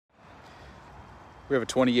We have a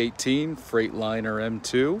 2018 Freightliner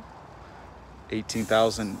M2,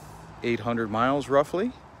 18,800 miles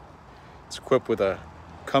roughly. It's equipped with a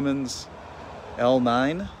Cummins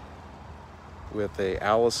L9 with a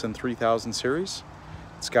Allison 3000 series.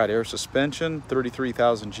 It's got air suspension,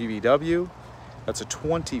 33,000 GVW. That's a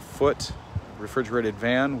 20-foot refrigerated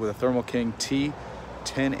van with a Thermo King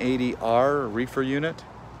T1080R reefer unit.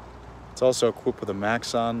 It's also equipped with a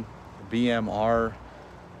Maxon BMR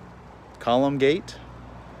column gate.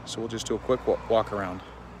 So we'll just do a quick walk around.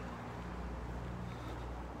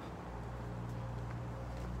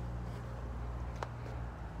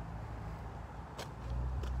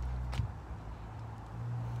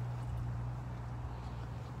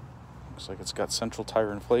 Looks like it's got central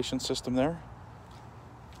tire inflation system there.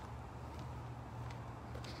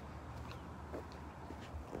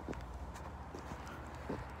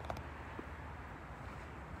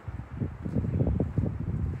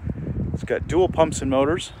 It's got dual pumps and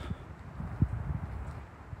motors.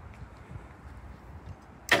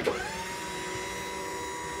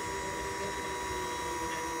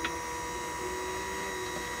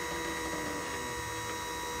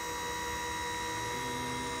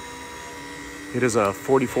 It is a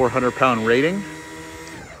 4,400 pound rating.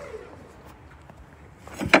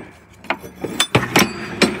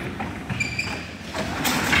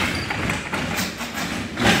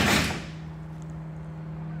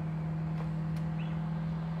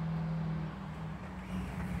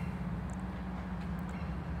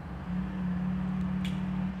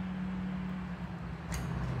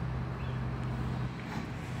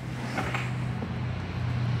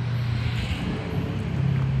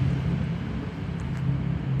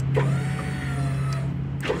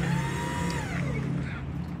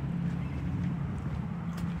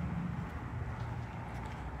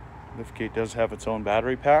 Liftgate does have its own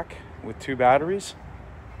battery pack with 2 batteries.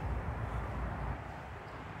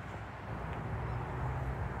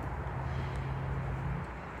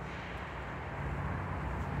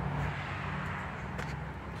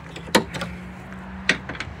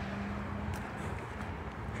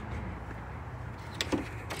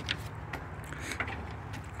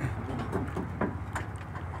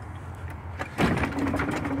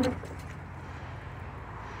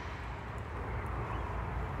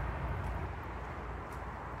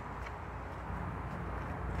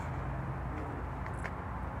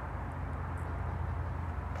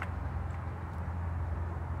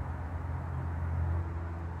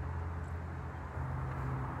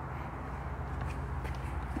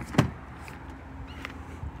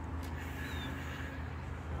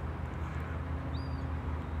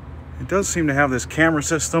 It does seem to have this camera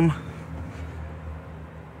system.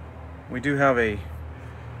 We do have the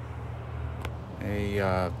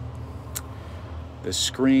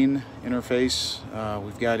screen interface.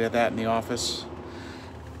 We've got that in the office.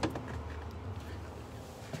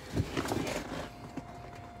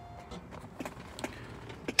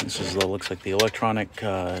 This is looks like the electronic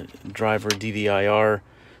driver DVIR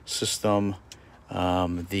system.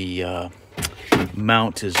 The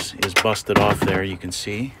mount is busted off there, you can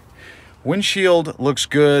see. Windshield looks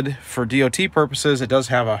good for DOT purposes. It does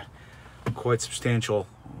have a quite substantial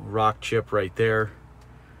rock chip right there.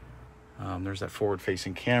 There's that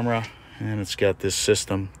forward-facing camera, and it's got this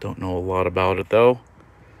system. Don't know a lot about it though.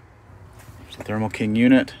 It's a Thermo King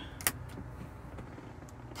unit.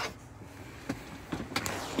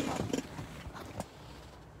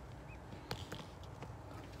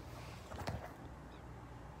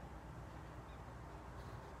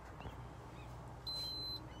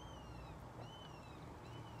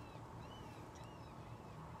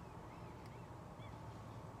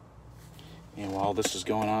 And while this is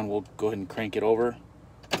going on, we'll go ahead and crank it over.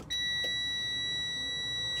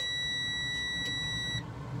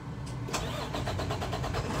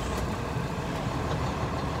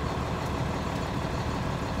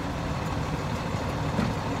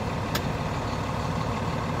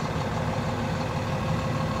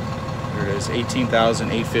 There it is,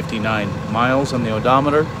 18,859 miles on the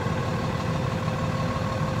odometer.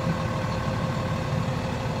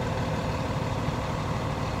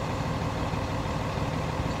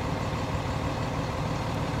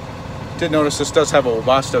 Did notice this does have a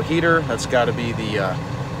Webasto heater. That's got to be the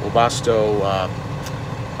Webasto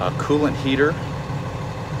coolant heater.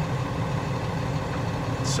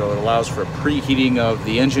 So it allows for preheating of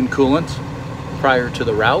the engine coolant prior to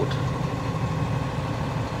the route.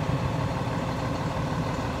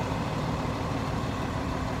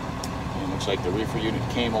 And looks like the reefer unit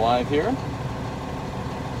came alive here.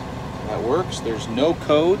 That works. There's no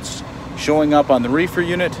codes showing up on the reefer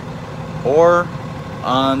unit or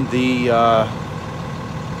on the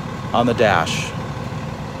dash.